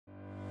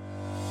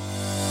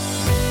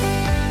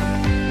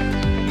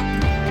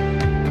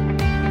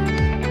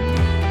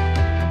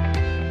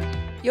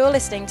You're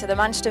listening to the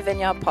Manchester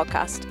Vineyard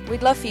podcast.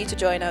 We'd love for you to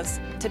join us.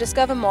 To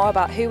discover more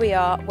about who we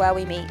are, where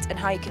we meet, and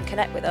how you can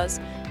connect with us,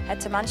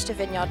 head to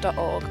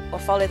manchestervineyard.org or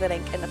follow the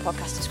link in the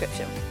podcast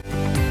description.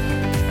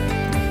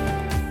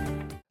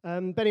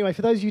 But anyway,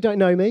 for those of you who don't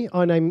know me,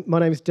 my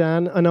name is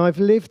Dan, and I've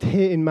lived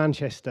here in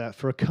Manchester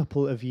for a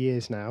couple of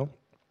years now.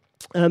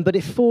 But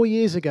if 4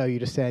 years ago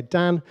you'd have said,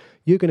 Dan,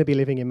 you're going to be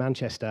living in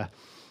Manchester,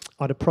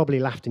 I'd have probably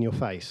laughed in your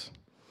face.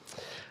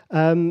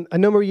 A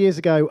number of years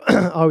ago,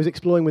 I was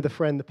exploring with a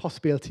friend the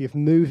possibility of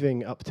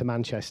moving up to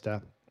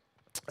Manchester.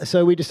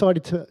 So we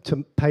decided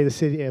to pay the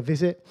city a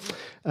visit.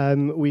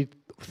 We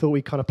thought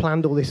we kind of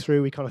planned all this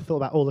through. We kind of thought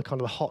about all the kind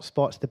of the hot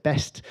spots, the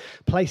best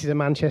places in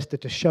Manchester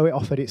to show it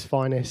off at its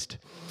finest.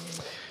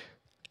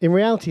 In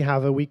reality,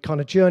 however, we kind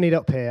of journeyed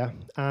up here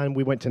and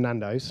we went to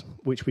Nando's,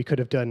 which we could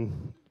have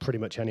done pretty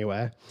much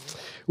anywhere.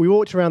 We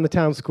walked around the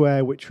town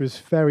square, which was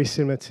very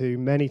similar to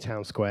many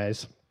town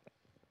squares.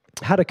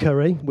 Had a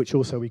curry, which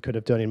also we could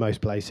have done in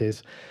most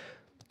places.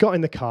 Got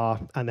in the car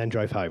and then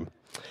drove home.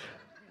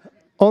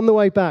 On the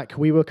way back,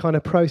 we were kind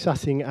of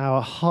processing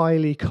our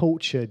highly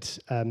cultured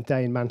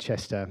day in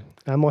Manchester.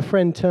 And my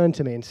friend turned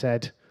to me and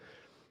said,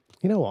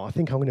 you know what, I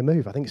think I'm going to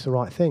move. I think it's the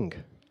right thing.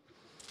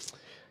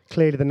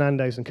 Clearly, the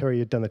Nando's and curry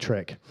had done the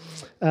trick.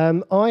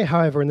 I,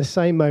 however, in the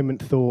same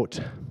moment thought,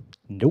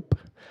 nope,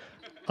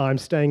 I'm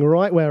staying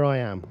right where I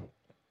am.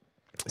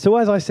 So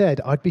as I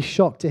said, I'd be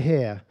shocked to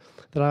hear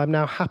that I'm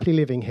now happily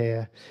living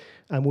here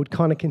and would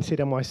kind of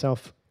consider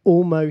myself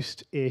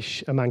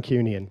almost-ish a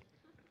Mancunian.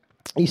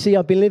 You see,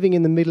 I've been living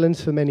in the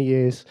Midlands for many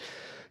years,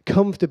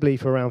 comfortably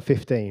for around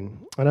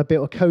 15, and I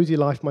built a cosy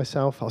life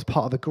myself. I was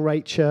part of a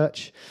great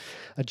church,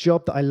 a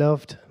job that I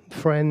loved,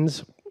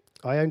 friends.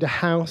 I owned a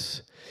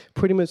house,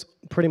 pretty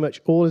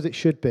much all as it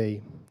should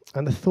be,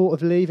 and the thought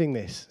of leaving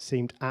this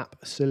seemed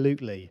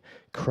absolutely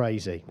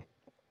crazy.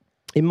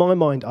 In my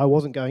mind, I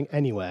wasn't going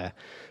anywhere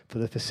for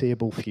the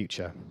foreseeable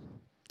future.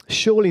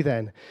 Surely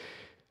then,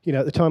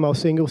 at the time I was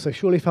single, so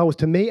surely if I was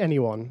to meet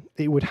anyone,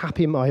 it would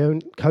happen in my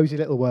own cosy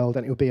little world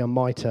and it would be on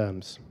my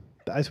terms.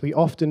 But as we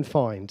often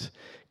find,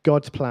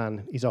 God's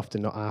plan is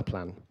often not our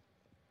plan.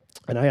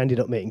 And I ended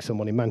up meeting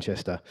someone in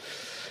Manchester,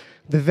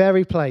 the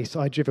very place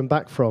I'd driven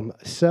back from,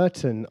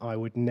 certain I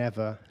would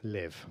never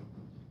live.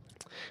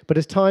 But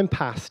as time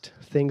passed,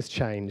 things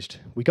changed.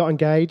 We got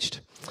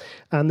engaged,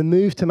 and the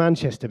move to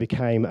Manchester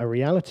became a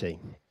reality.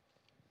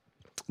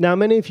 Now,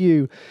 many of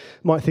you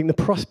might think the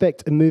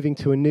prospect of moving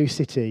to a new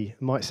city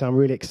might sound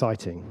really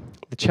exciting.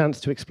 The chance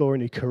to explore a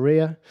new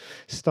career,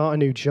 start a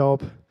new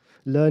job,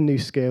 learn new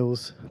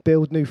skills,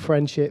 build new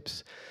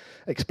friendships,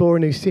 explore a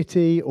new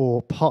city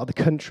or part of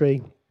the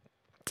country.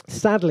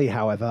 Sadly,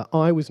 however,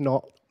 I was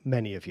not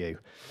many of you.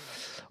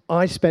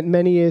 I spent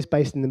many years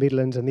based in the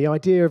Midlands, and the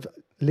idea of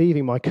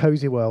leaving my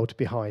cosy world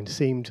behind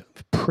seemed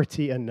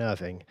pretty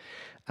unnerving.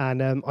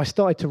 And I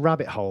started to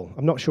rabbit hole.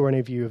 I'm not sure any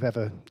of you have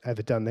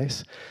ever done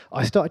this.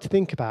 I started to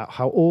think about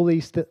how all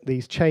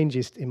these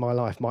changes in my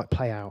life might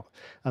play out,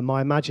 and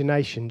my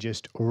imagination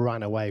just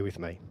ran away with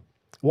me.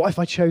 What if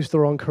I chose the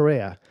wrong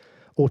career,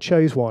 or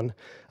chose one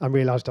and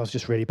realised I was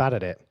just really bad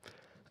at it?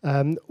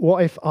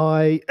 What if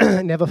I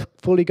never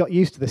fully got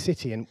used to the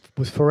city and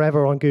was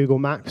forever on Google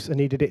Maps and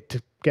needed it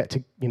to get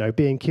to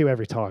B&Q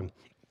every time?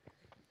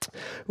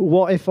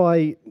 What if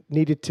I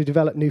needed to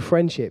develop new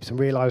friendships and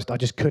realised I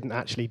just couldn't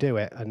actually do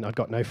it and I'd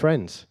got no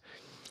friends?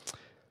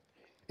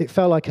 It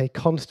felt like a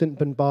constant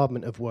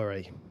bombardment of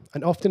worry,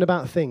 and often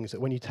about things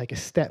that when you take a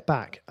step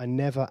back are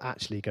never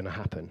actually going to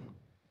happen.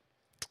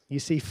 You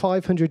see,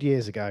 500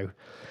 years ago,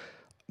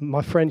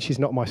 my French is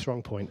not my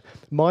strong point,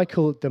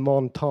 Michel de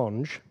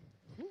Montaigne,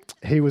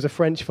 who was a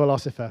French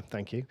philosopher,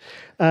 thank you,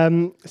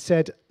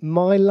 said,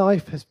 "My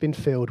life has been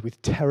filled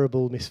with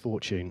terrible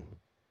misfortune,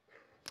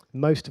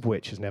 most of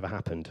which has never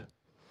happened."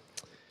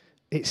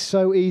 It's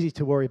so easy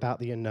to worry about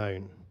the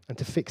unknown and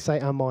to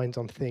fixate our minds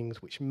on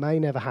things which may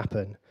never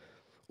happen,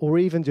 or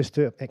even just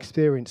to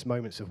experience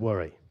moments of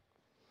worry.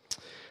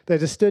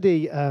 There's a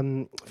study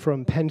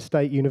from Penn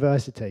State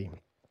University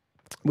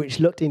which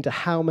looked into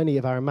how many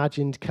of our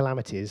imagined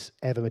calamities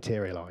ever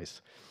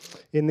materialise.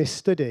 In this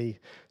study,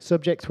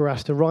 subjects were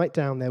asked to write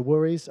down their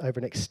worries over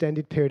an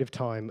extended period of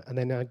time and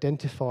then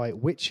identify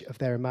which of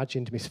their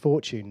imagined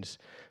misfortunes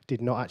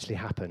did not actually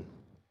happen.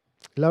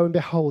 Lo and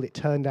behold, it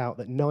turned out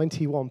that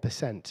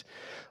 91%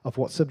 of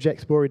what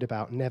subjects worried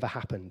about never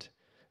happened.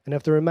 And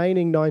of the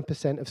remaining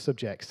 9% of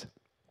subjects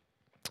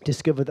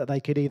discovered that they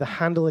could either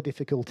handle a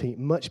difficulty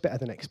much better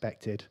than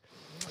expected,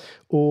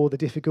 or the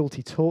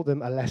difficulty taught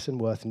them a lesson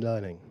worth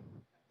learning.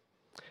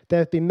 There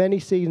have been many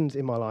seasons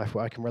in my life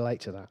where I can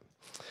relate to that.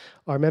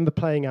 I remember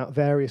playing out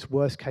various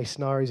worst-case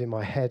scenarios in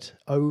my head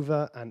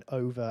over and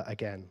over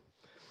again,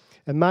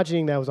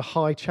 imagining there was a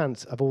high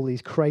chance of all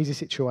these crazy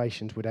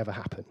situations would ever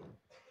happen.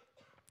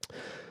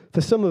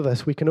 For some of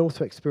us, we can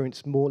also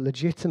experience more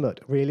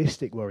legitimate,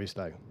 realistic worries,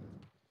 though.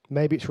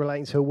 Maybe it's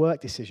relating to a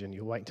work decision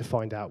you're waiting to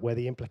find out where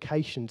the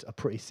implications are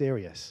pretty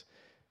serious.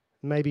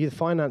 Maybe the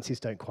finances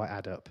don't quite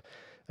add up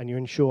and you're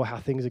unsure how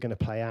things are going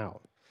to play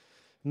out.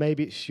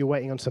 Maybe it's you're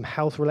waiting on some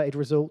health-related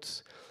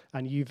results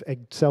and you've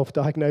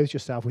self-diagnosed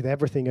yourself with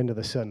everything under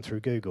the sun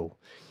through Google.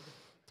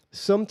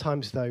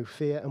 Sometimes, though,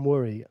 fear and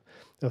worry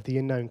of the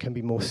unknown can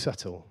be more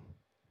subtle.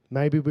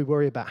 Maybe we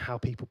worry about how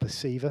people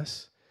perceive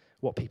us,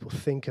 what people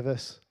think of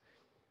us.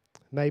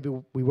 Maybe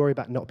we worry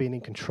about not being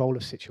in control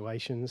of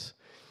situations.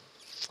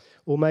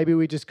 Or maybe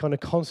we just kind of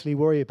constantly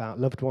worry about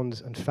loved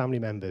ones and family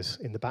members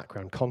in the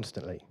background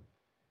constantly.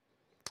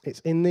 It's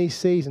in these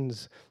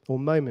seasons or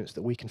moments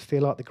that we can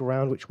feel like the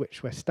ground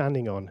which we're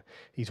standing on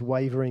is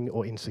wavering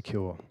or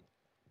insecure.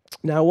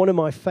 Now, one of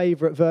my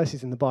favourite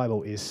verses in the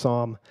Bible is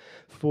Psalm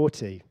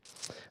 40.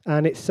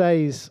 And it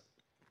says,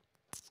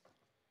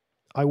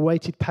 I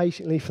waited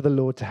patiently for the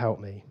Lord to help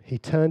me. He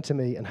turned to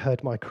me and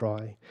heard my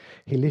cry.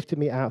 He lifted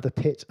me out of the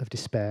pit of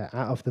despair,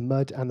 out of the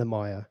mud and the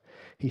mire.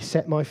 He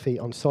set my feet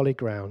on solid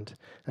ground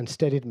and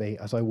steadied me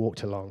as I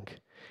walked along.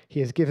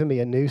 He has given me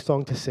a new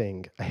song to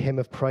sing, a hymn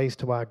of praise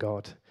to our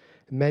God.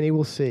 Many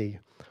will see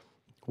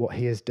what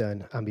he has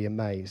done and be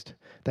amazed.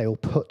 They will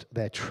put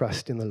their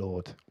trust in the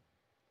Lord.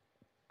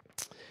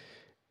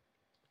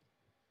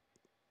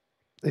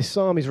 This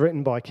psalm is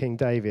written by King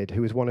David,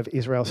 who was one of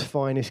Israel's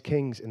finest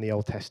kings in the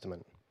Old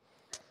Testament.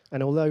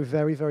 And although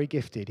very, very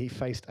gifted, he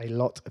faced a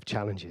lot of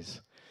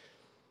challenges.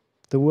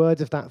 The words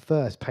of that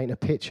verse paint a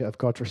picture of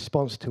God's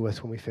response to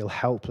us when we feel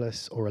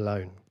helpless or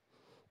alone.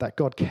 That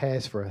God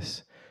cares for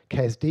us,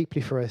 cares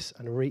deeply for us,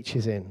 and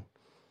reaches in.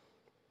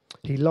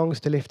 He longs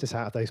to lift us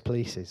out of those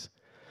places,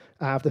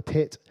 out of the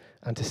pit,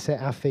 and to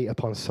set our feet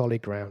upon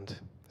solid ground.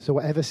 So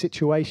whatever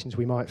situations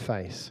we might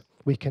face,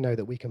 we can know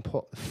that we can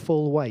put the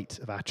full weight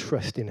of our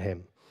trust in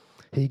him.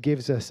 He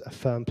gives us a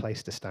firm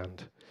place to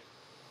stand.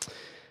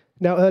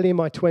 Now, early in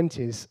my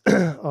 20s,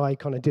 I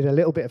kind of did a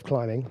little bit of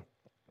climbing.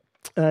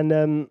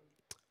 And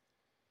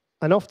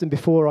often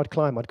before I'd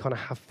climb, I'd kind of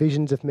have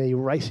visions of me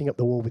racing up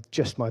the wall with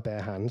just my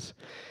bare hands.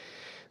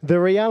 The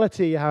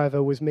reality,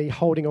 however, was me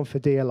holding on for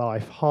dear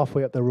life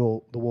halfway up the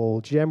wall,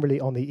 generally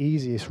on the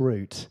easiest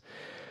route,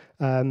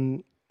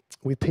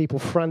 with people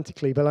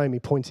frantically below me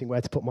pointing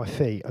where to put my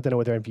feet. I don't know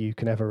whether any of you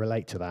can ever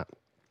relate to that.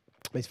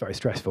 It's very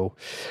stressful.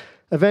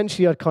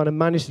 Eventually, I'd kind of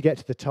managed to get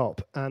to the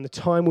top, and the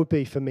time would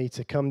be for me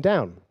to come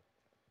down.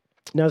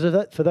 Now,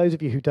 for those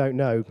of you who don't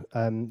know,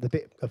 the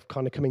bit of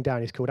kind of coming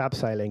down is called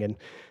abseiling, and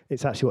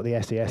it's actually what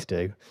the SES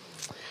do.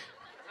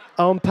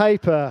 On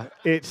paper,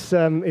 it's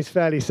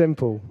fairly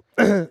simple.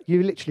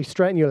 You literally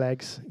straighten your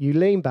legs, you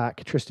lean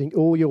back, trusting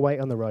all your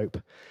weight on the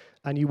rope,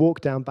 and you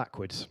walk down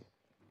backwards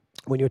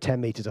when you're 10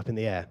 meters up in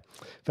the air.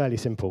 Fairly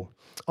simple.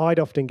 I'd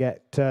often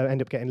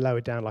end up getting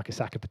lowered down like a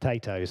sack of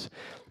potatoes,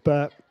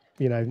 but,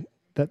 you know,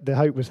 the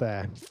hope was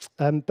there.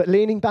 But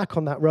leaning back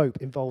on that rope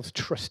involves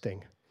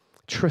trusting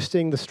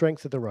the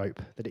strength of the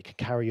rope, that it can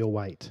carry your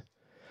weight.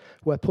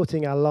 We're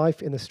putting our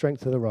life in the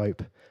strength of the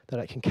rope, that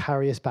it can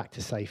carry us back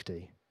to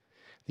safety.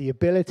 The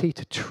ability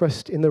to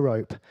trust in the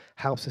rope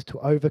helps us to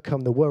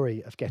overcome the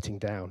worry of getting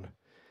down.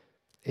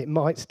 It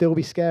might still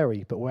be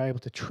scary, but we're able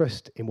to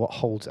trust in what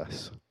holds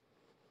us.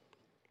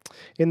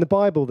 In the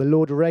Bible, the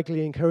Lord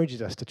regularly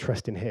encourages us to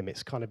trust in him.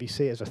 It's kind of, you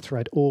see it as a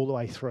thread all the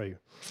way through.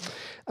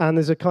 And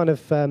there's a kind of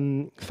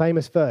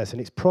famous verse,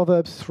 and it's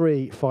Proverbs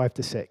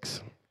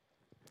 3:5-6.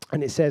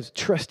 And it says,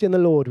 trust in the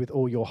Lord with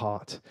all your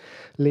heart.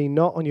 Lean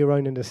not on your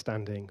own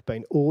understanding, but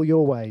in all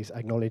your ways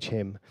acknowledge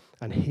him,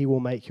 and he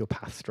will make your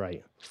path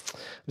straight. I'm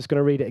just going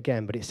to read it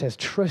again, but it says,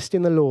 trust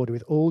in the Lord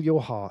with all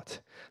your heart.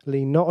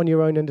 Lean not on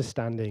your own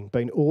understanding,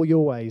 but in all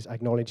your ways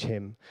acknowledge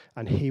him,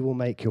 and he will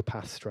make your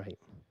path straight.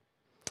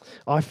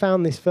 I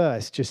found this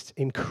verse just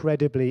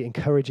incredibly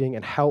encouraging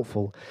and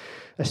helpful,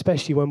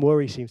 especially when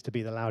worry seems to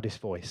be the loudest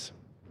voice.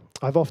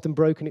 I've often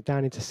broken it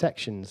down into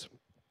sections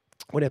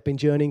when I've been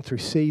journeying through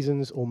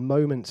seasons or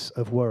moments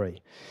of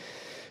worry.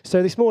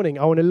 So this morning,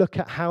 I want to look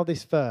at how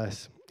this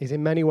verse is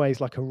in many ways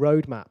like a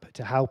roadmap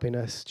to helping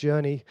us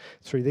journey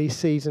through these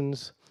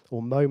seasons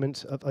or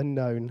moments of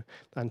unknown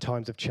and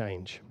times of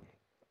change.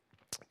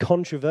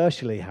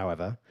 Controversially,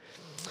 however,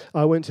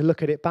 I want to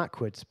look at it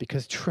backwards,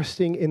 because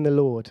trusting in the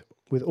Lord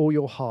with all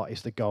your heart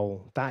is the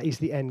goal. That is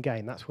the end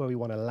game. That's where we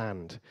want to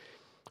land.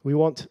 We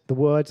want the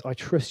words, I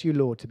trust you,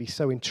 Lord, to be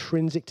so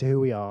intrinsic to who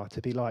we are,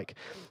 to be like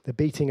the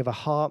beating of a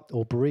heart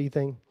or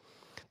breathing,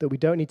 that we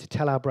don't need to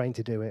tell our brain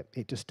to do it.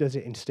 It just does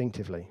it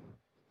instinctively.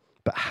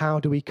 But how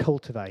do we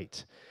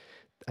cultivate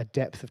a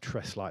depth of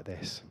trust like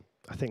this?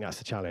 I think that's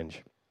the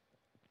challenge.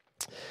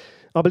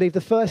 I believe the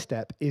first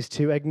step is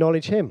to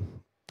acknowledge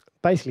him.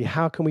 Basically,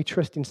 how can we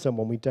trust in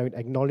someone we don't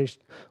acknowledge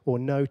or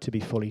know to be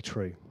fully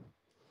true?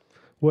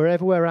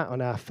 Wherever we're at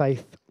on our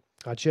faith,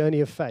 our journey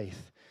of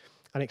faith,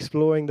 and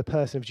exploring the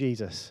person of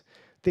Jesus,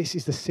 this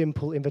is the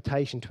simple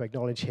invitation to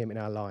acknowledge him in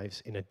our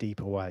lives in a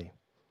deeper way.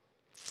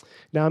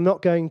 Now, I'm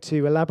not going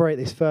to elaborate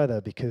this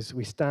further, because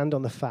we stand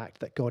on the fact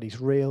that God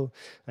is real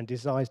and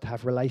desires to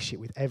have a relationship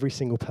with every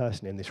single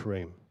person in this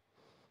room.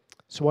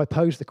 So I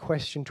pose the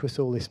question to us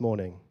all this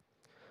morning: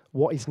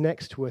 what is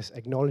next to us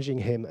acknowledging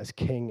him as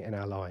King in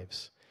our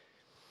lives?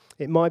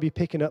 It might be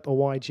picking up a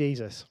Why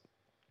Jesus,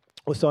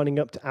 or signing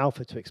up to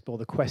Alpha to explore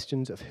the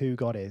questions of who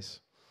God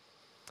is.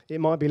 It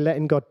might be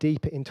letting God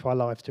deeper into our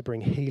lives to bring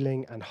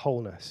healing and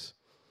wholeness.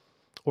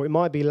 Or it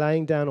might be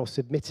laying down or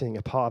submitting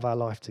a part of our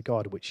life to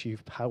God, which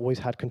you've always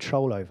had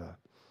control over.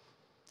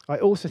 I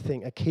also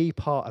think a key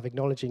part of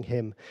acknowledging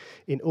him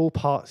in all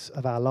parts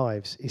of our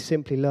lives is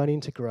simply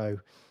learning to grow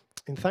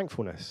in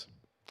thankfulness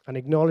and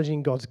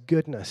acknowledging God's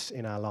goodness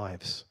in our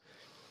lives.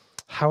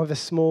 However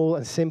small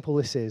and simple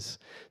this is,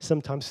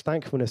 sometimes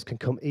thankfulness can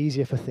come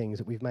easier for things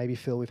that we've maybe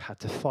feel we've had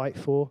to fight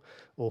for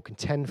or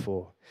contend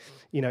for.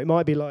 You know, it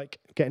might be like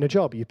getting a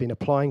job. You've been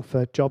applying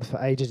for jobs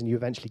for ages and you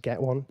eventually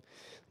get one.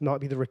 It might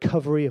be the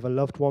recovery of a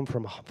loved one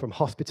from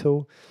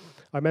hospital.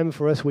 I remember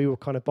for us, we were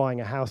kind of buying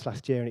a house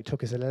last year and it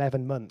took us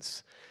 11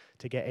 months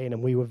to get in,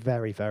 and we were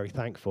very, very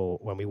thankful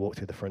when we walked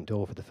through the front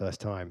door for the first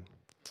time.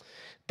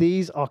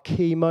 These are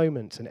key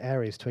moments and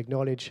areas to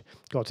acknowledge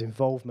God's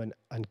involvement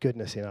and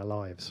goodness in our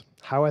lives.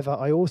 However,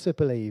 I also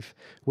believe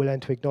we'll learn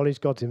to acknowledge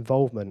God's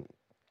involvement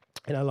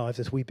in our lives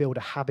as we build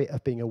a habit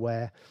of being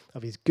aware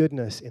of his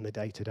goodness in the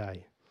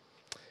day-to-day.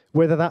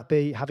 Whether that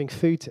be having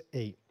food to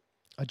eat,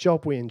 a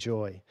job we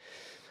enjoy,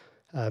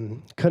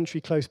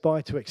 country close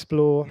by to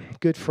explore,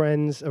 good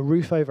friends, a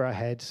roof over our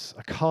heads,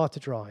 a car to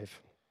drive.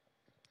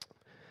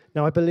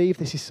 Now, I believe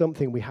this is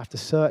something we have to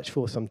search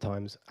for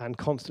sometimes and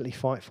constantly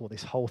fight for,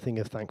 this whole thing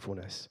of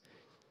thankfulness.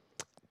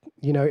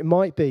 You know, it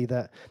might be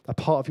that a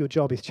part of your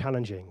job is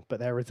challenging, but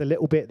there is a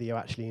little bit that you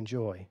actually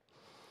enjoy.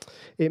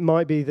 It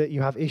might be that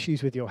you have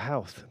issues with your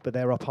health, but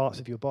there are parts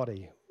of your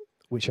body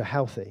which are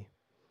healthy.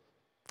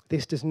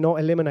 This does not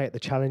eliminate the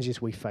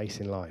challenges we face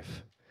in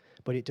life,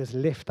 but it does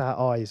lift our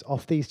eyes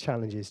off these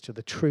challenges to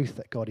the truth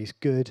that God is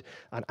good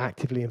and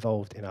actively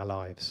involved in our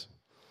lives.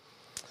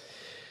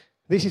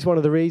 This is one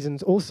of the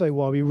reasons also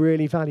why we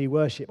really value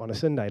worship on a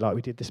Sunday like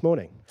we did this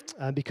morning,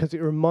 because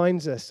it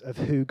reminds us of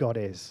who God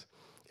is.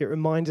 It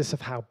reminds us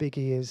of how big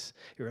he is.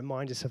 It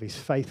reminds us of his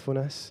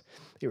faithfulness.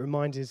 It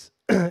reminds us,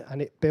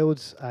 and it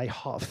builds a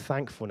heart of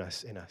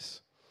thankfulness in us.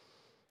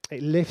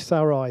 It lifts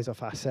our eyes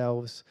off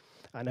ourselves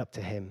and up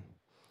to him.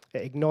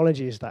 It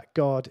acknowledges that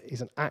God is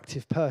an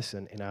active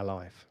person in our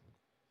life.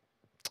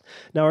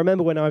 Now, I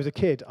remember when I was a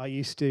kid,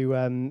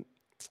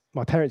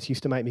 my parents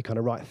used to make me kind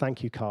of write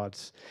thank you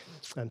cards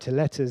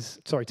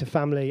to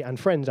family and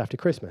friends after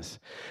Christmas.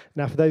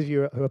 Now, for those of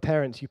you who are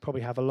parents, you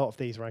probably have a lot of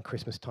these around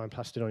Christmas time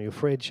plastered on your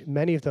fridge.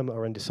 Many of them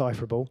are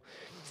undecipherable.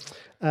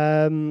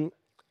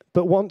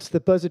 But once the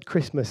buzzard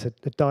Christmas had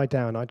died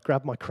down, I'd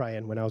grab my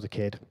crayon when I was a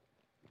kid,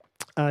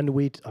 and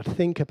I'd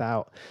think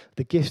about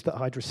the gifts that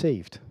I'd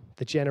received,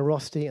 the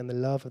generosity and the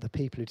love of the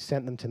people who'd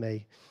sent them to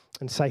me,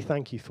 and say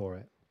thank you for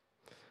it.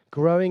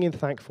 Growing in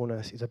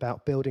thankfulness is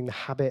about building the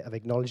habit of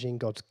acknowledging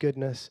God's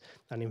goodness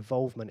and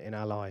involvement in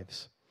our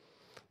lives,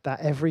 that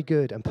every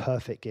good and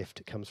perfect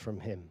gift comes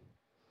from him.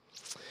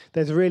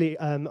 There's a really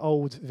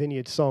old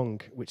Vineyard song,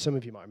 which some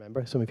of you might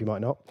remember, some of you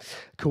might not,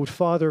 called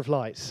Father of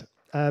Lights,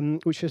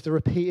 which is the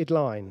repeated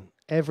line,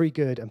 every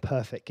good and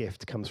perfect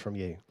gift comes from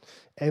you.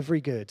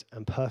 Every good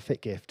and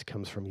perfect gift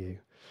comes from you.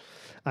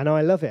 And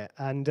I love it.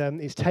 And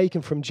it's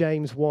taken from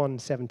James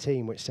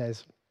 1:17, which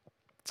says,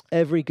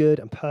 every good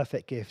and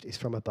perfect gift is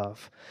from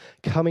above,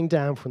 coming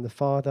down from the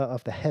Father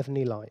of the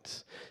heavenly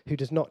lights, who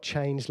does not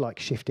change like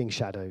shifting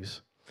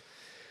shadows.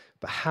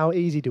 But how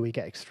easy do we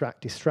get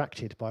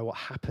distracted by what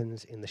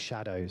happens in the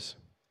shadows?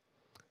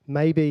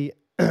 Maybe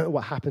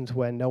what happens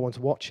when no one's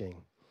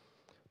watching,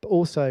 but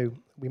also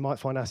we might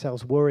find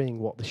ourselves worrying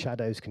what the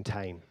shadows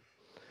contain.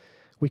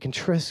 We can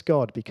trust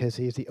God because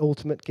he is the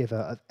ultimate giver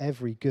of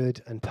every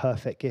good and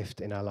perfect gift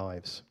in our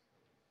lives.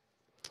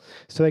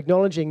 So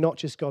acknowledging not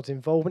just God's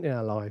involvement in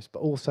our lives, but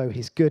also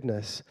his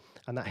goodness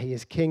and that he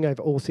is king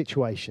over all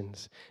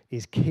situations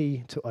is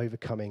key to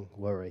overcoming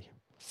worry.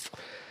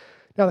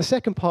 Now, the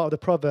second part of the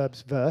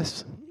Proverbs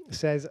verse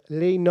says,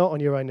 lean not on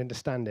your own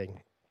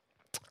understanding.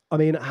 I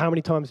mean, how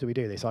many times do we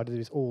do this? I do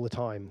this all the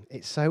time.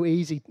 It's so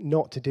easy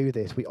not to do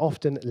this. We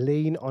often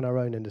lean on our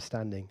own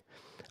understanding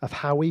of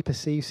how we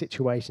perceive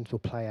situations will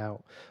play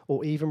out,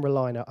 or even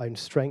rely on our own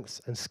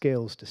strengths and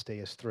skills to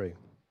steer us through.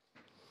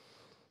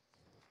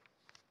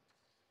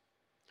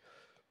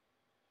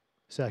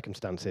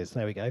 Circumstances,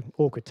 there we go,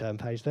 awkward term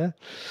page there.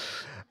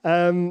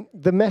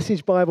 The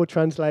Message Bible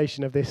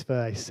translation of this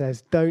verse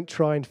says, don't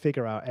try and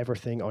figure out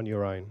everything on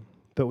your own,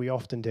 but we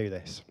often do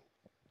this.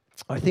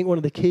 I think one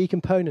of the key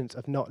components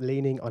of not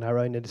leaning on our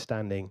own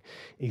understanding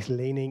is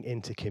leaning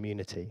into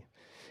community,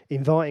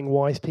 inviting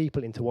wise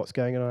people into what's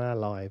going on in our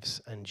lives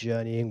and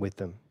journeying with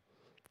them.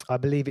 I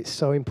believe it's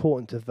so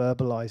important to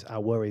verbalize our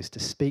worries, to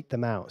speak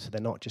them out so they're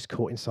not just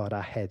caught inside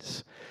our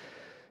heads.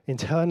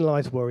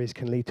 Internalized worries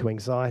can lead to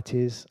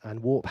anxieties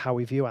and warp how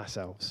we view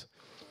ourselves.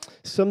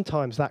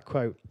 Sometimes that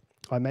quote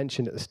I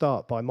mentioned at the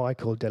start by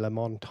Michael de la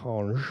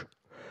Montagne,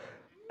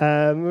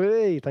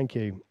 thank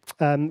you,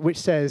 which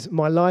says,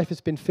 my life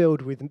has been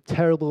filled with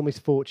terrible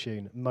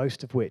misfortune,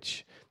 most of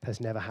which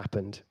has never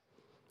happened.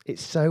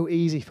 It's so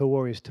easy for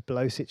worries to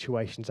blow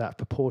situations out of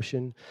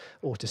proportion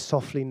or to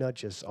softly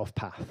nudge us off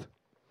path.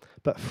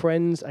 But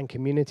friends and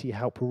community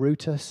help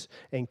root us,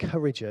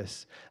 encourage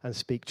us, and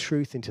speak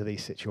truth into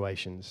these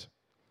situations.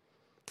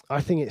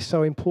 I think it's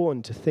so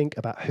important to think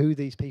about who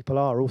these people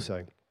are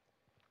also.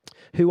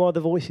 Who are the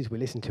voices we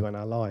listen to in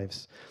our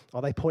lives?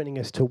 Are they pointing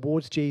us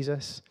towards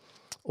Jesus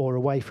or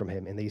away from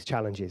him in these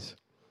challenges?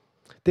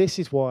 This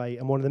is why,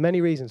 and one of the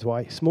many reasons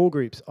why, small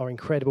groups are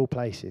incredible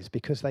places,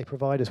 because they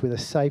provide us with a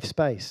safe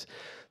space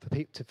for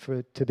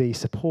people to be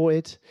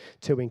supported,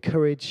 to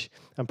encourage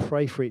and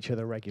pray for each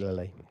other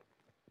regularly.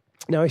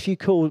 Now, if you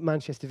call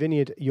Manchester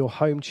Vineyard your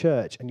home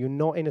church and you're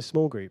not in a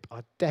small group,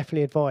 I'd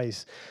definitely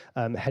advise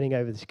heading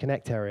over to the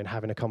Connect area and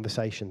having a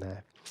conversation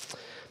there.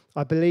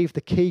 I believe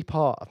the key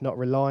part of not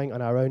relying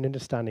on our own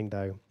understanding,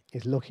 though,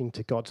 is looking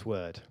to God's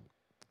word,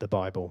 the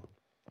Bible.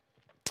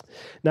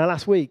 Now,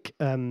 last week,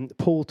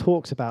 Paul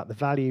talks about the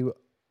value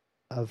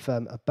of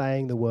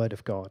obeying the word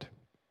of God.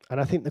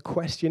 And I think the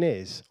question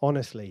is,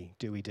 honestly,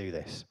 do we do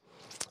this?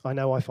 I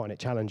know I find it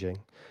challenging.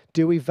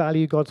 Do we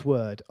value God's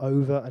word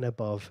over and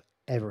above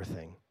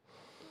everything?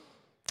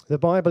 The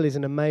Bible is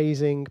an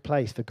amazing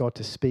place for God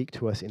to speak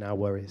to us in our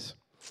worries.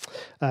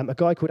 A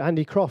guy called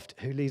Andy Croft,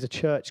 who leads a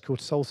church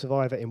called Soul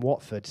Survivor in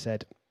Watford,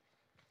 said,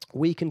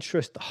 "We can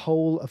trust the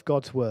whole of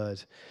God's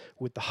word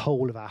with the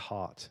whole of our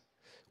heart.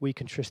 We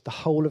can trust the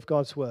whole of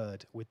God's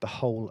word with the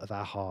whole of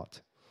our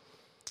heart."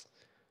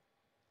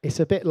 It's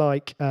a bit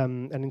like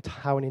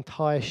how an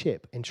entire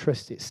ship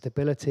entrusts its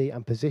stability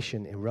and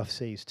position in rough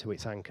seas to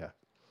its anchor.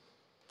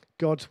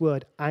 God's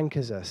word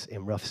anchors us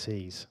in rough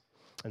seas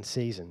and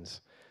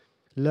seasons.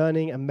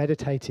 Learning and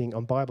meditating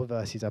on Bible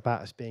verses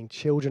about us being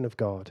children of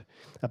God,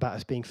 about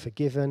us being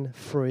forgiven,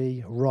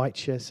 free,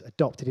 righteous,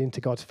 adopted into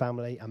God's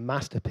family, and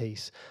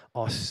masterpiece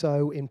are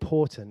so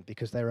important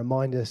because they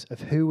remind us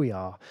of who we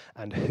are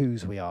and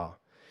whose we are.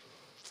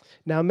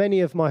 Now, many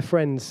of my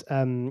friends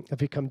have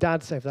become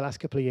dads over the last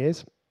couple of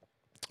years,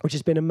 which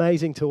has been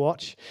amazing to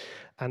watch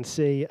and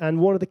see. And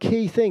one of the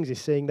key things is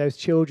seeing those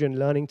children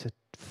learning to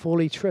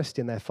fully trust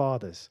in their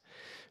fathers,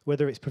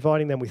 whether it's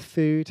providing them with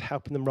food,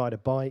 helping them ride a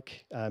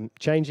bike,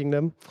 changing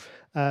them,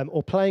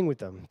 or playing with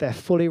them. They're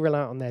fully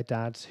reliant on their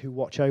dads who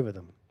watch over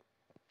them.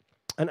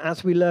 And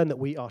as we learn that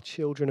we are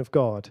children of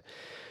God,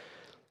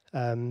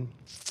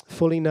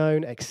 fully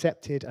known,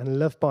 accepted, and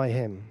loved by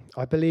him,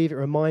 I believe it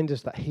reminds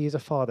us that he is a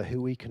father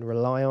who we can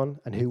rely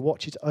on and who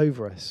watches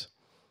over us.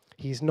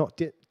 He is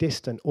not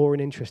distant or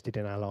uninterested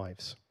in our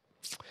lives.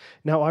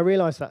 Now, I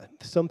realise that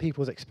some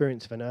people's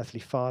experience of an earthly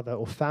father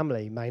or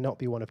family may not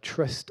be one of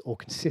trust or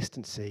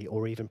consistency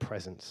or even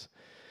presence.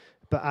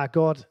 But our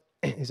God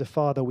is a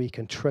father we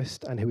can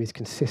trust and who is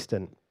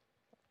consistent,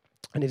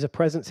 and is a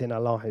presence in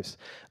our lives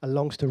and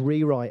longs to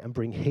rewrite and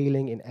bring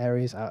healing in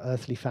areas our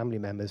earthly family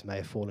members may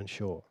have fallen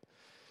short.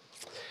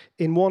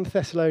 In 1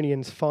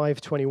 Thessalonians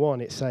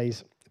 5:21, it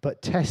says,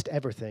 "But test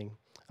everything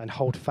and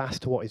hold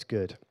fast to what is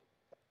good."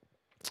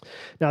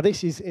 Now,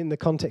 this is in the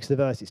context of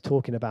the verse, it's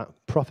talking about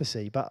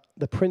prophecy, but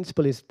the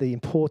principle is the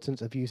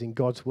importance of using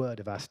God's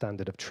word as our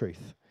standard of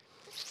truth.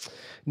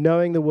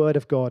 Knowing the word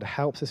of God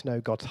helps us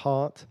know God's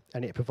heart,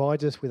 and it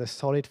provides us with a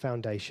solid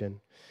foundation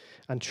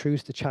and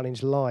truths to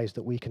challenge lies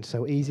that we can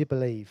so easily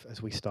believe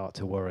as we start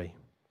to worry.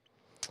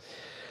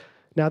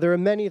 Now, there are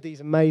many of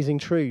these amazing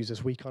truths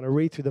as we kind of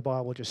read through the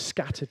Bible, just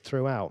scattered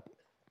throughout.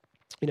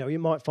 You know, you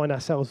might find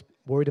ourselves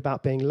worried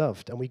about being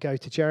loved. And we go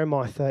to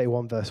Jeremiah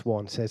 31, verse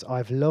 1, says,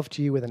 "I've loved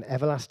you with an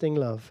everlasting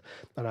love,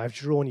 and I've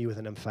drawn you with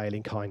an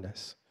unfailing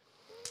kindness."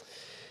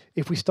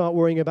 If we start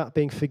worrying about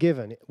being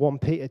forgiven, 1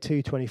 Peter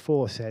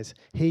 2:24 says,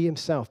 "He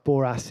himself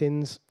bore our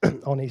sins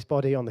on his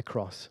body on the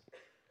cross,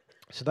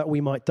 so that we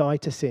might die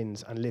to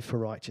sins and live for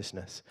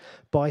righteousness.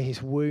 By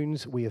his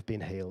wounds we have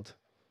been healed."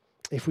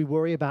 If we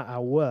worry about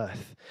our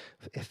worth,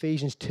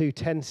 Ephesians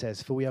 2:10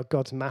 says, "For we are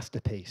God's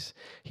masterpiece.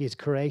 He has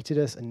created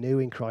us anew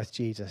in Christ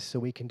Jesus, so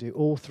we can do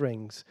all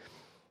things.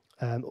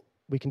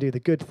 We can do the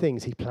good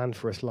things he planned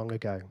for us long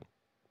ago."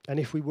 And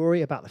if we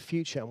worry about the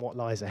future and what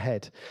lies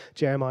ahead,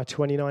 Jeremiah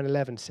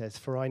 29:11 says,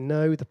 "For I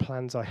know the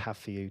plans I have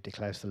for you,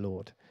 declares the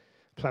Lord.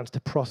 Plans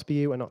to prosper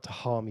you and not to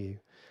harm you.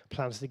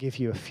 Plans to give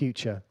you a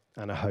future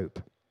and a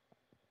hope."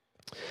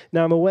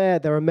 Now, I'm aware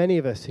there are many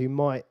of us who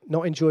might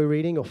not enjoy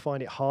reading or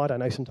find it hard. I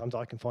know sometimes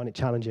I can find it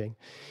challenging.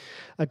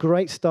 A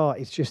great start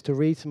is just to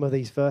read some of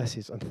these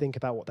verses and think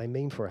about what they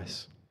mean for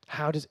us.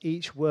 How does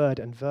each word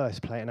and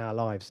verse play in our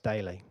lives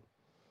daily?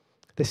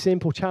 The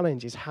simple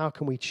challenge is, how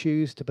can we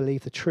choose to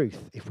believe the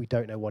truth if we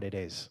don't know what it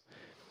is?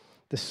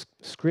 The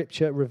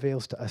scripture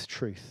reveals to us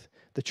truth,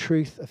 the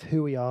truth of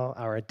who we are,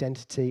 our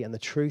identity, and the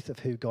truth of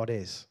who God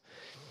is.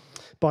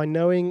 By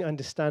knowing,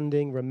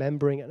 understanding,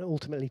 remembering, and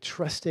ultimately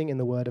trusting in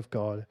the word of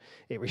God,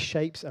 it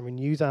reshapes and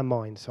renews our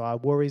minds so our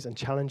worries and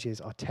challenges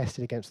are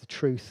tested against the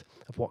truth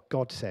of what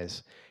God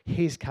says,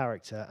 his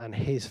character and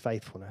his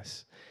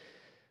faithfulness.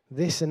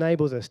 This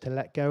enables us to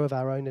let go of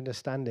our own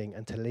understanding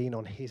and to lean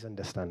on his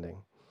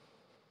understanding.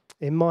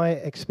 In my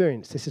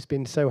experience, this has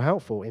been so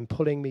helpful in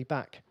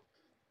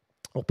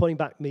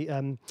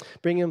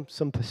bringing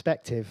some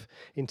perspective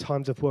in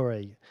times of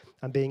worry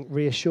and being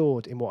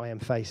reassured in what I am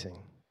facing.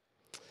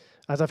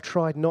 as I've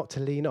tried not to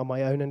lean on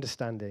my own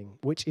understanding,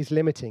 which is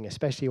limiting,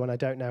 especially when I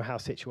don't know how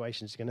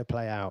situations are going to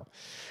play out,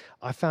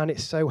 I found it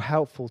so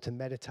helpful to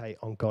meditate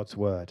on God's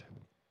word.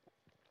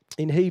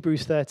 In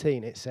Hebrews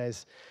 13, it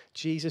says,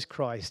 Jesus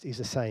Christ is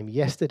the same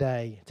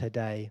yesterday,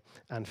 today,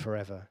 and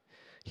forever.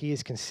 He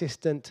is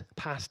consistent,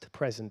 past,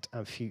 present,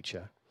 and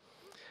future.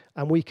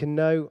 And we can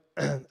know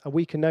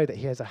that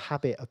he has a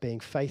habit of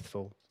being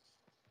faithful.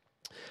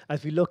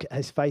 As we look at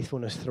his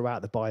faithfulness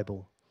throughout the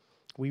Bible,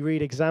 we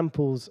read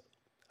examples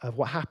of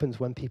what happens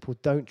when people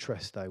don't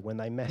trust, though, when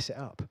they mess it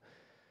up.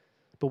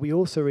 But we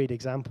also read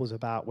examples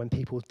about when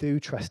people do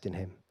trust in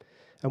him.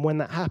 And when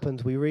that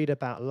happens, we read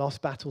about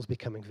lost battles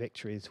becoming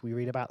victories. We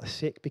read about the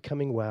sick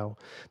becoming well,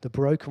 the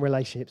broken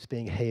relationships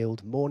being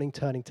healed, mourning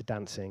turning to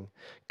dancing,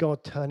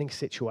 God turning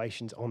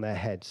situations on their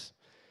heads.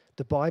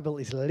 The Bible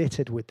is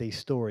littered with these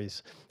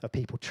stories of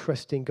people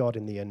trusting God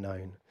in the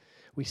unknown.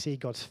 We see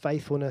God's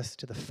faithfulness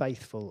to the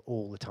faithful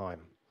all the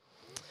time.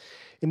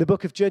 In the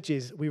book of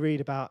Judges, we read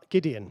about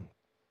Gideon.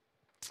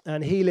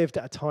 And he lived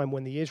at a time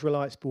when the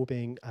Israelites were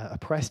being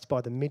oppressed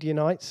by the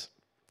Midianites.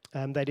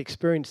 They'd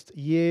experienced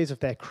years of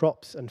their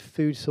crops and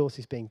food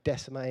sources being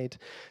decimated,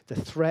 the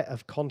threat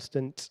of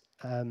constant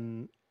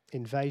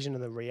invasion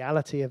and the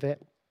reality of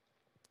it,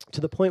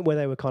 to the point where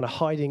they were kind of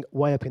hiding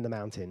way up in the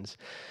mountains.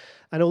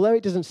 And although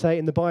it doesn't say it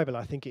in the Bible,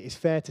 I think it is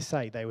fair to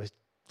say they were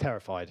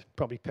terrified,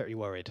 probably pretty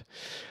worried.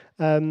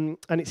 And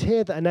it's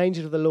here that an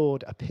angel of the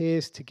Lord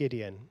appears to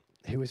Gideon,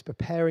 who was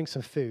preparing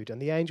some food,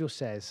 and the angel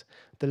says,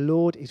 "The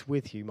Lord is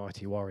with you,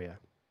 mighty warrior."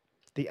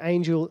 The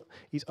angel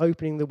is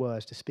opening the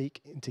words to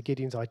speak into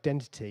Gideon's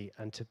identity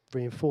and to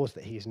reinforce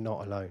that he is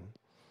not alone.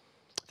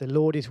 The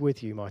Lord is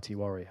with you, mighty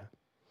warrior.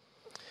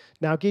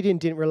 Now, Gideon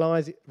didn't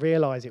realize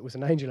it was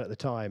an angel at the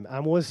time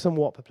and was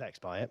somewhat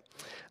perplexed by it,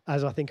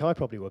 as I think I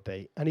probably would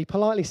be. And he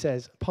politely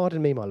says,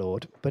 "Pardon me, my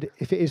Lord, but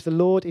if it is the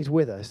Lord is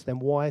with us, then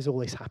why has all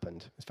this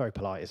happened?" It's very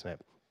polite, isn't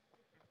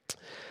it?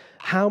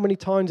 How many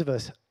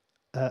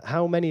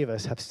of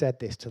us have said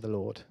this to the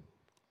Lord?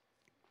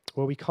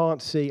 Well, we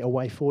can't see a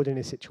way forward in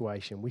a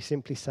situation. We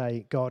simply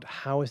say, "God,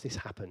 how has this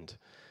happened?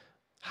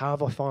 How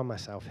have I found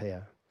myself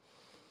here?"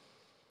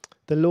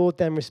 The Lord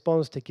then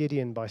responds to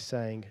Gideon by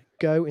saying,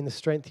 "Go in the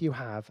strength you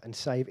have and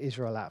save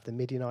Israel out of the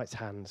Midianites'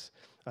 hands,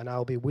 and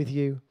I'll be with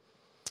you,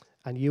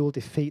 and you will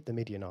defeat the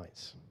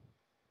Midianites."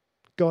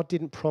 God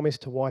didn't promise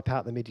to wipe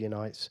out the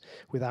Midianites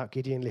without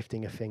Gideon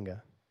lifting a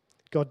finger.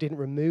 God didn't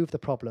remove the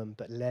problem,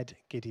 but led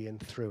Gideon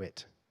through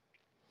it.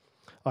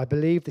 I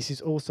believe this is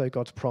also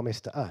God's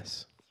promise to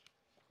us.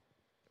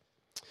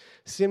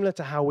 Similar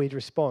to how we'd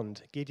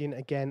respond, Gideon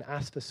again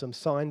asked for some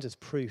signs as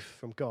proof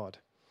from God,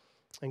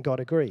 and God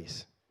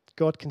agrees.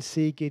 God can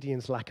see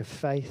Gideon's lack of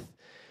faith,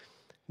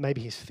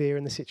 maybe his fear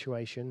in the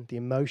situation, the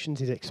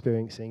emotions he's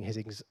experiencing,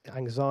 his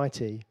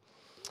anxiety,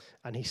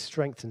 and he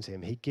strengthens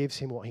him. He gives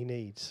him what he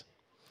needs.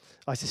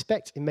 I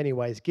suspect in many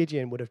ways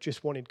Gideon would have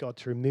just wanted God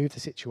to remove the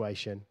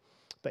situation,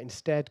 but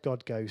instead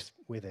God goes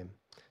with him,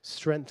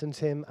 strengthens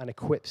him, and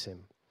equips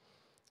him.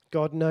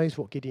 God knows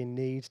what Gideon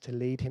needs to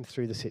lead him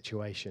through the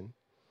situation,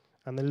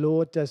 and the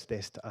Lord does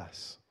this to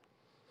us.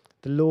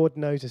 The Lord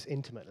knows us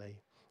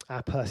intimately,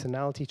 our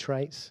personality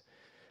traits,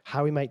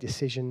 how we make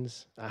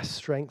decisions, our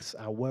strengths,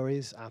 our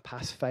worries, our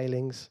past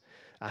failings,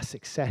 our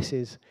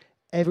successes,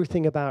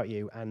 everything about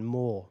you and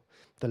more,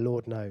 the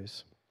Lord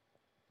knows.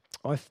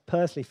 I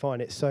personally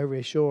find it so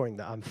reassuring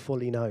that I'm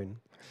fully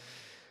known.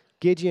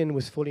 Gideon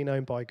was fully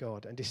known by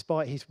God, and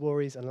despite his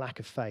worries and lack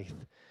of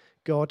faith,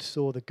 God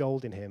saw the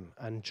gold in him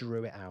and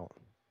drew it out.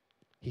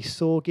 He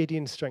saw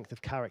Gideon's strength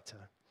of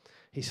character,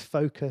 his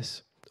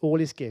focus, all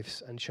his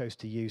gifts, and chose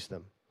to use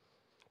them.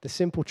 The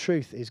simple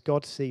truth is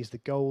God sees the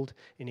gold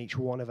in each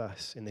one of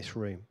us in this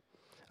room.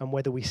 And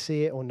whether we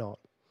see it or not,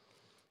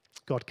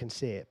 God can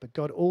see it. But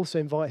God also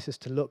invites us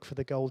to look for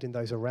the gold in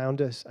those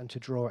around us and to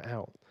draw it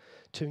out,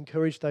 to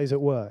encourage those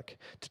at work,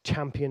 to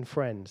champion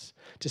friends,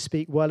 to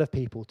speak well of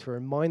people, to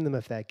remind them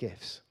of their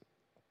gifts.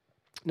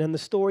 And then the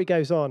story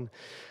goes on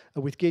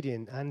with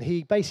Gideon, and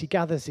he basically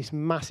gathers this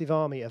massive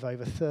army of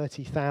over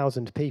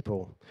 30,000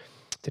 people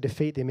to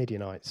defeat the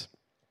Midianites.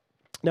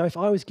 Now, if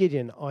I was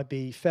Gideon, I'd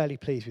be fairly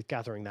pleased with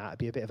gathering that. It'd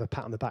be a bit of a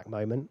pat on the back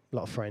moment, a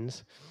lot of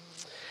friends.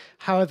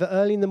 However,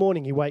 early in the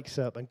morning, he wakes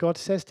up, and God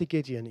says to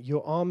Gideon,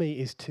 "Your army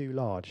is too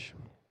large."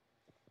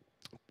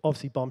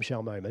 Obviously,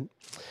 bombshell moment.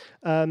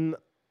 And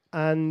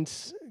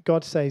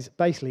God says,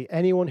 basically,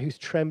 anyone who's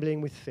trembling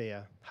with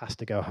fear has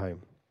to go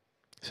home.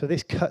 So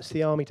this cuts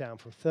the army down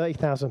from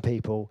 30,000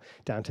 people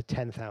down to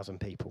 10,000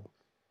 people.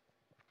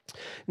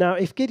 Now,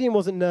 if Gideon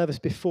wasn't nervous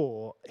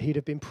before, he'd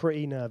have been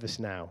pretty nervous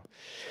now.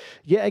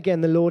 Yet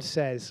again, the Lord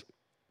says,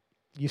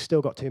 "You've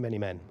still got too many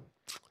men.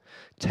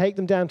 Take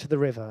them down to the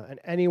river, and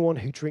anyone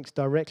who drinks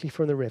directly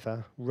from the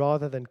river,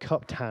 rather than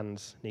cupped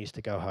hands, needs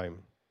to go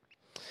home."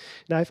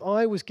 Now, if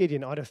I was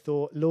Gideon, I'd have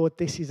thought, "Lord,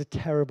 this is a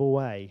terrible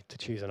way to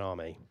choose an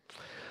army.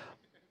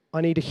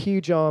 I need a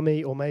huge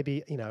army, or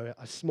maybe,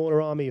 a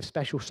smaller army of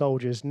special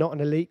soldiers, not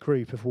an elite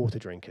group of water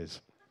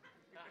drinkers."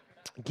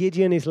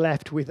 Gideon is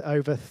left with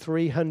over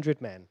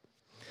 300 men.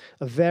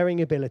 of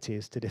varying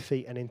abilities to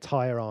defeat an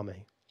entire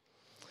army.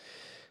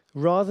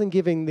 Rather than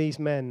giving these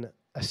men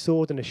a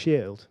sword and a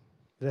shield,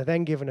 they're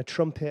then given a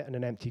trumpet and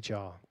an empty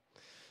jar.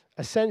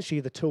 Essentially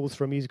the tools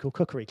for a musical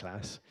cookery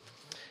class,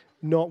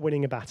 not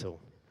winning a battle.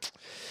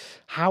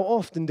 How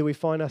often do we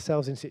find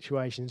ourselves in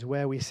situations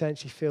where we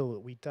essentially feel that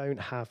we don't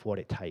have what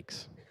it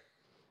takes?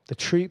 The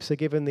troops are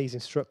given these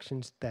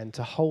instructions then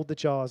to hold the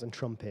jars and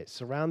trumpets,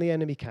 surround the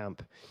enemy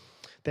camp,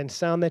 then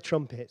sound their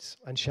trumpets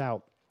and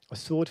shout, "A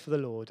sword for the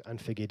Lord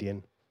and for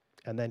Gideon,"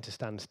 and then to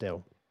stand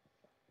still.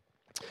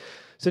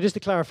 So just to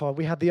clarify,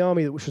 we had the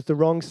army which was the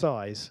wrong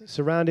size,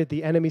 surrounded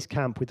the enemy's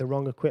camp with the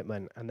wrong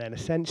equipment, and then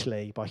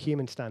essentially, by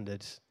human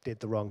standards, did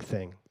the wrong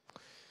thing.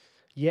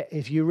 Yet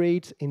if you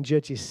read in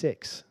Judges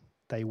 6,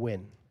 they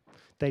win.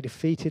 They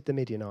defeated the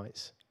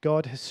Midianites.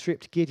 God has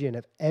stripped Gideon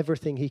of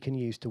everything he can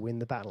use to win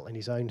the battle in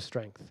his own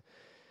strength.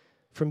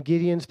 From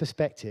Gideon's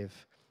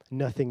perspective,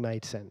 nothing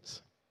made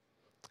sense.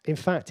 In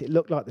fact, it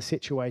looked like the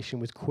situation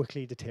was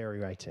quickly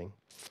deteriorating.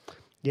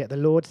 Yet the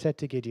Lord said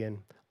to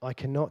Gideon, "I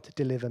cannot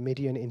deliver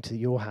Midian into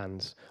your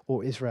hands,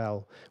 or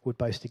Israel would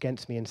boast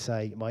against me and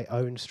say, 'My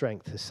own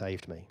strength has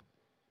saved me.'"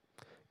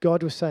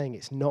 God was saying,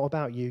 it's not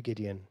about you,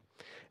 Gideon.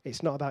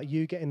 It's not about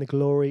you getting the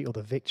glory or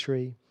the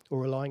victory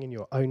or relying on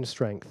your own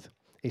strength.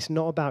 It's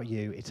not about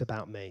you, it's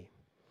about me.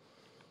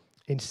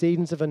 In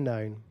seasons of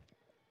unknown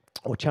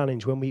or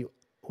challenge, when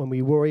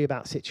we worry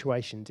about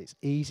situations, it's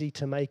easy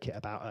to make it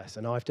about us,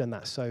 and I've done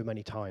that so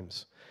many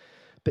times.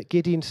 But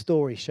Gideon's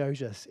story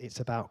shows us it's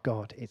about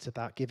God. It's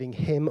about giving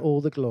him all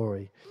the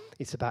glory.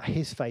 It's about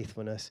his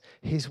faithfulness,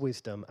 his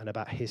wisdom, and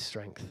about his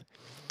strength.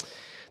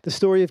 The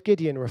story of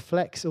Gideon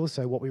reflects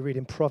also what we read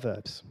in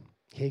Proverbs.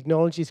 He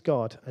acknowledges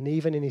God, and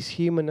even in his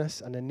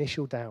humanness and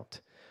initial doubt,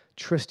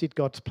 trusted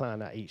God's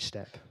plan at each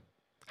step.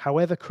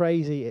 However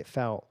crazy it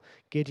felt,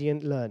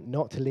 Gideon learned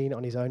not to lean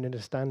on his own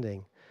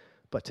understanding,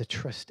 but to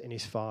trust in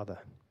his Father.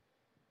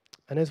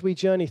 And as we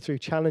journey through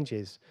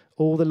challenges,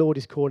 all the Lord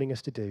is calling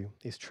us to do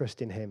is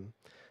trust in him,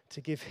 to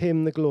give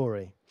him the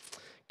glory.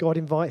 God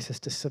invites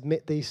us to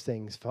submit these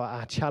things for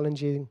our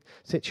challenging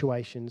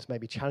situations,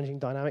 maybe challenging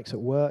dynamics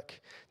at work,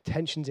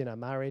 tensions in our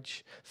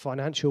marriage,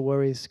 financial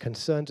worries,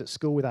 concerns at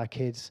school with our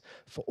kids,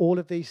 for all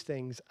of these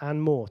things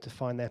and more to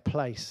find their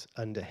place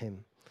under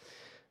him.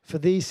 For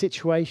these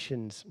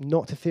situations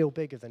not to feel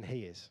bigger than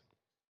he is,